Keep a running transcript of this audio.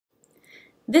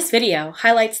This video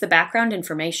highlights the background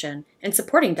information and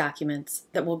supporting documents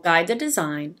that will guide the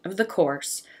design of the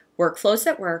course, Workflows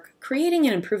that Work, Creating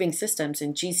and Improving Systems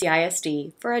in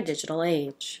GCISD for a Digital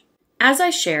Age. As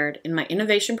I shared in my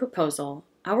innovation proposal,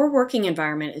 our working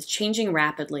environment is changing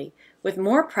rapidly with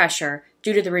more pressure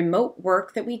due to the remote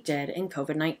work that we did in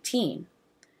COVID-19.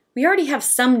 We already have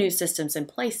some new systems in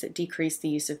place that decrease the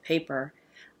use of paper.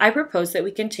 I propose that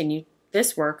we continue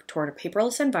this work toward a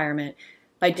paperless environment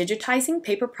by digitizing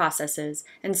paper processes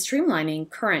and streamlining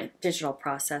current digital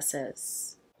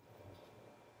processes.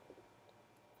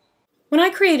 When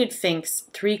I created Fink's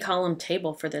 3-column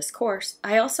table for this course,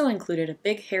 I also included a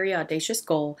big, hairy, audacious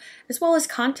goal as well as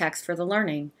context for the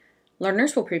learning.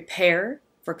 Learners will prepare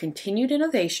for continued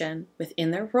innovation within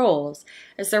their roles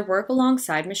as their work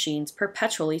alongside machines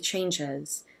perpetually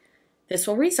changes. This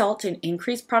will result in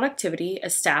increased productivity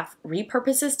as staff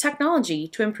repurposes technology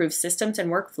to improve systems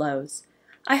and workflows.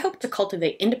 I hope to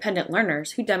cultivate independent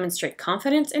learners who demonstrate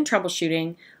confidence in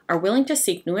troubleshooting, are willing to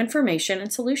seek new information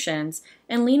and solutions,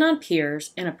 and lean on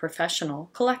peers in a professional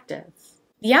collective.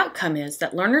 The outcome is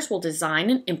that learners will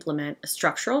design and implement a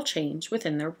structural change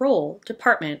within their role,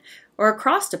 department, or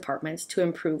across departments to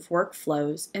improve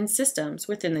workflows and systems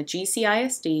within the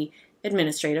GCISD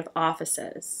administrative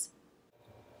offices.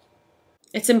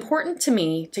 It's important to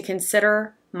me to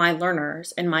consider my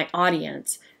learners and my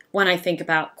audience when I think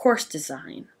about course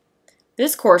design.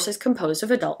 This course is composed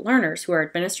of adult learners who are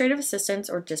administrative assistants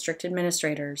or district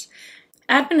administrators.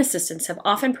 Admin assistants have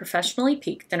often professionally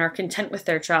peaked and are content with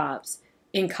their jobs.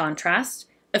 In contrast,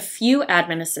 a few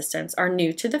admin assistants are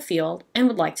new to the field and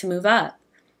would like to move up.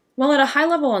 While at a high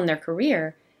level in their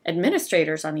career,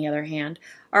 administrators, on the other hand,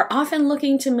 are often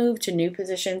looking to move to new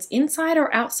positions inside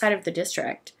or outside of the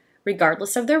district.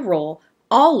 Regardless of their role,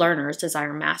 all learners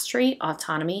desire mastery,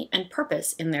 autonomy, and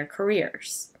purpose in their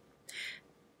careers.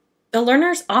 The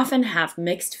learners often have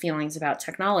mixed feelings about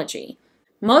technology.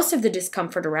 Most of the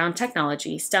discomfort around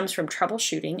technology stems from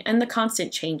troubleshooting and the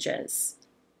constant changes.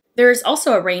 There is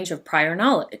also a range of prior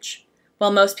knowledge.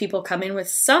 While most people come in with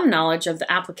some knowledge of the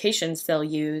applications they'll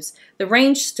use, the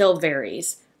range still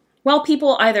varies. While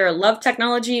people either love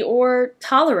technology or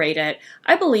tolerate it,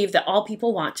 I believe that all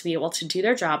people want to be able to do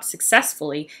their job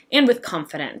successfully and with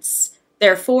confidence.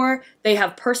 Therefore, they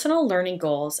have personal learning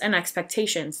goals and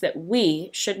expectations that we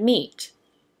should meet.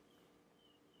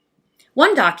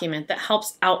 One document that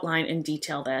helps outline and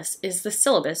detail this is the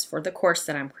syllabus for the course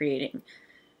that I'm creating.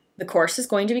 The course is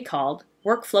going to be called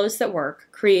Workflows that Work,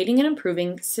 Creating and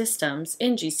Improving Systems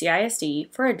in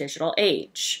GCISD for a Digital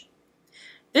Age.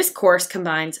 This course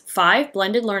combines 5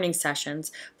 blended learning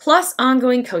sessions plus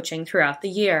ongoing coaching throughout the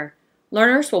year.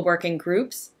 Learners will work in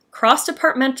groups,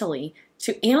 cross-departmentally,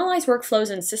 to analyze workflows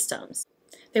and systems.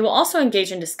 They will also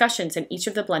engage in discussions in each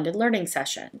of the blended learning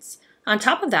sessions. On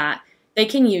top of that, they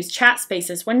can use chat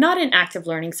spaces when not in active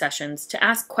learning sessions to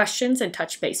ask questions and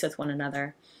touch base with one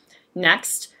another.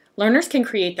 Next, learners can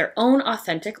create their own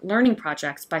authentic learning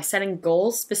projects by setting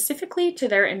goals specifically to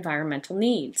their environmental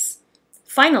needs.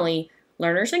 Finally,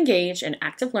 learners engage in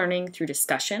active learning through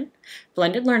discussion,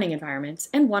 blended learning environments,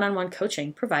 and one-on-one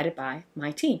coaching provided by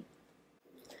my team.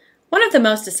 One of the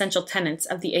most essential tenets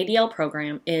of the ADL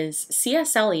program is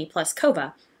CSLE plus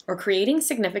COVA, or Creating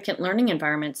Significant Learning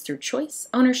Environments Through Choice,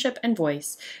 Ownership, and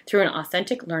Voice through an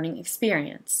Authentic Learning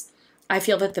Experience. I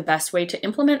feel that the best way to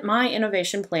implement my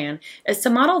innovation plan is to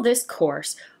model this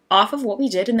course off of what we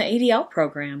did in the ADL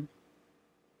program.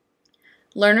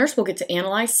 Learners will get to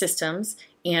analyze systems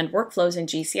and workflows in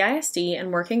GCISD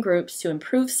and work in groups to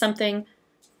improve something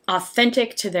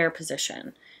authentic to their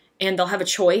position. And they'll have a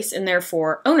choice and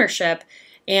therefore ownership,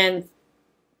 and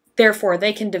therefore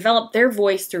they can develop their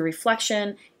voice through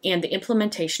reflection and the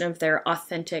implementation of their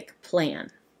authentic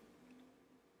plan.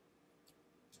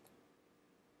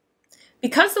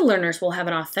 Because the learners will have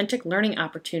an authentic learning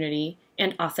opportunity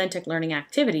and authentic learning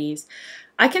activities,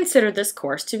 I consider this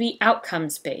course to be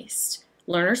outcomes-based.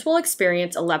 Learners will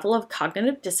experience a level of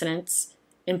cognitive dissonance,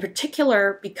 in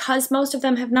particular because most of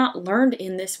them have not learned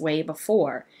in this way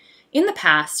before. In the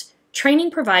past,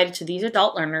 training provided to these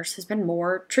adult learners has been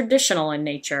more traditional in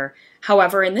nature.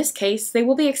 However, in this case, they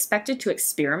will be expected to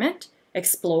experiment,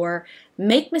 explore,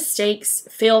 make mistakes,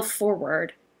 fail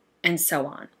forward, and so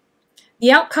on.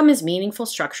 The outcome is meaningful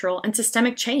structural and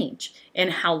systemic change in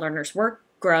how learners work,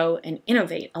 grow, and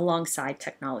innovate alongside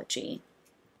technology.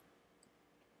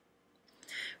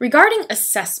 Regarding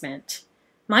assessment,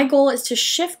 my goal is to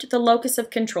shift the locus of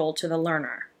control to the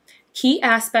learner. Key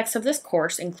aspects of this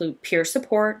course include peer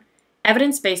support,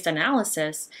 evidence-based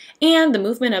analysis, and the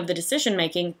movement of the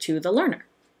decision-making to the learner.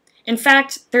 In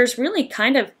fact, there's really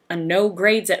kind of a no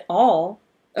grades at all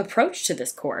approach to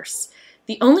this course.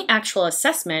 The only actual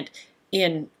assessment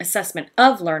in assessment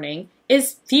of learning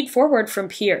is feed forward from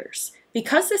peers.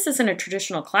 Because this isn't a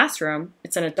traditional classroom,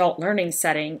 it's an adult learning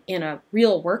setting in a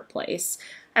real workplace,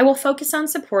 I will focus on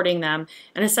supporting them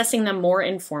and assessing them more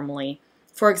informally.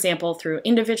 For example, through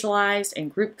individualized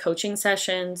and group coaching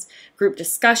sessions, group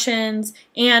discussions,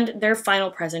 and their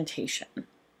final presentation.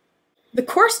 The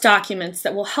course documents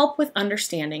that will help with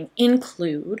understanding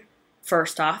include,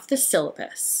 first off, the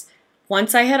syllabus.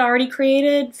 Once I had already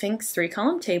created Fink's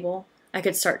 3-column table, I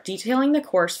could start detailing the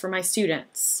course for my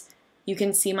students. You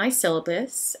can see my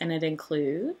syllabus, and it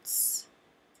includes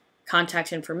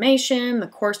contact information, the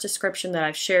course description that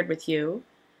I've shared with you,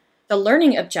 the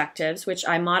learning objectives, which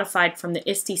I modified from the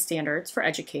ISTE standards for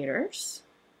educators,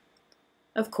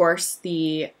 of course,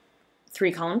 the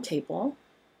 3-column table,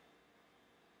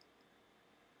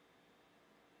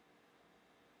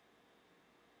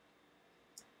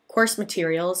 course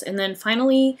materials, and then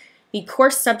finally the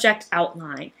course subject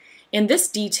outline. In this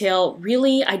detail,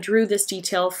 really I drew this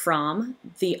detail from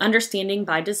the Understanding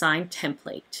by Design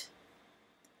template.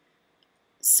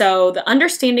 So the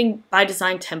Understanding by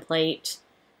Design template,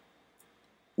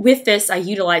 with this I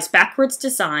utilized backwards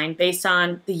design based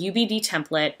on the UBD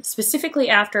template, specifically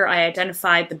after I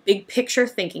identified the big picture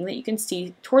thinking that you can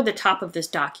see toward the top of this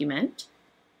document.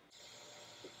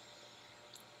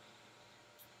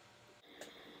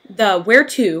 The where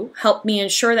to helped me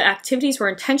ensure that activities were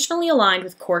intentionally aligned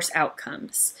with course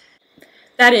outcomes.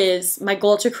 That is, my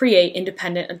goal to create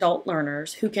independent adult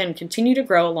learners who can continue to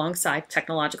grow alongside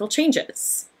technological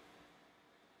changes.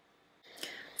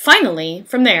 Finally,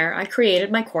 from there, I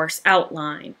created my course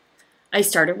outline. I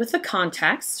started with the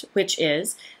context, which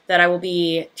is that I will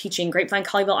be teaching Grapevine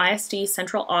Colleyville ISD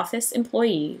Central Office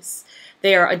employees.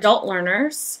 They are adult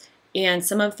learners, and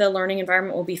some of the learning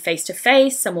environment will be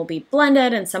face-to-face, some will be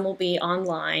blended, and some will be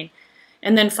online.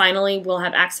 And then finally, we'll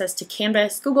have access to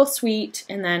Canvas, Google Suite,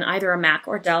 and then either a Mac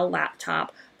or Dell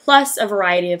laptop, plus a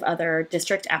variety of other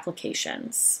district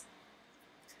applications.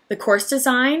 The course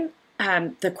design,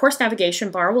 the course navigation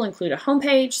bar will include a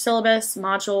homepage, syllabus,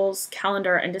 modules,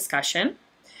 calendar, and discussion.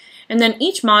 And then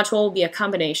each module will be a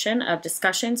combination of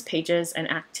discussions, pages, and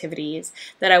activities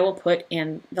that I will put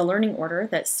in the learning order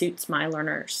that suits my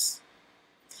learners.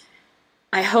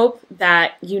 I hope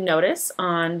that you notice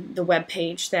on the web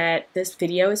page that this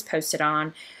video is posted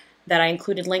on that I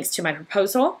included links to my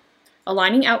proposal,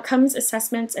 aligning outcomes,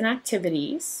 assessments, and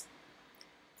activities,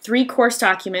 3 course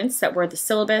documents that were the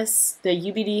syllabus, the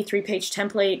UBD 3-page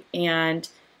template, and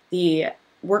the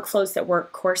workflows that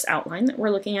work course outline that we're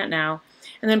looking at now.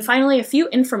 And then finally, a few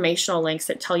informational links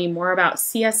that tell you more about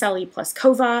CSLE plus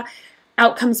COVA,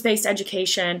 outcomes-based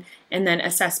education, and then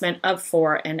assessment of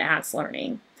for and as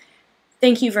learning.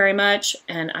 Thank you very much,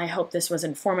 and I hope this was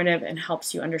informative and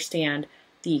helps you understand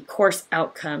the course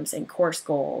outcomes and course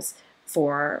goals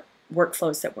for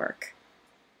workflows that work.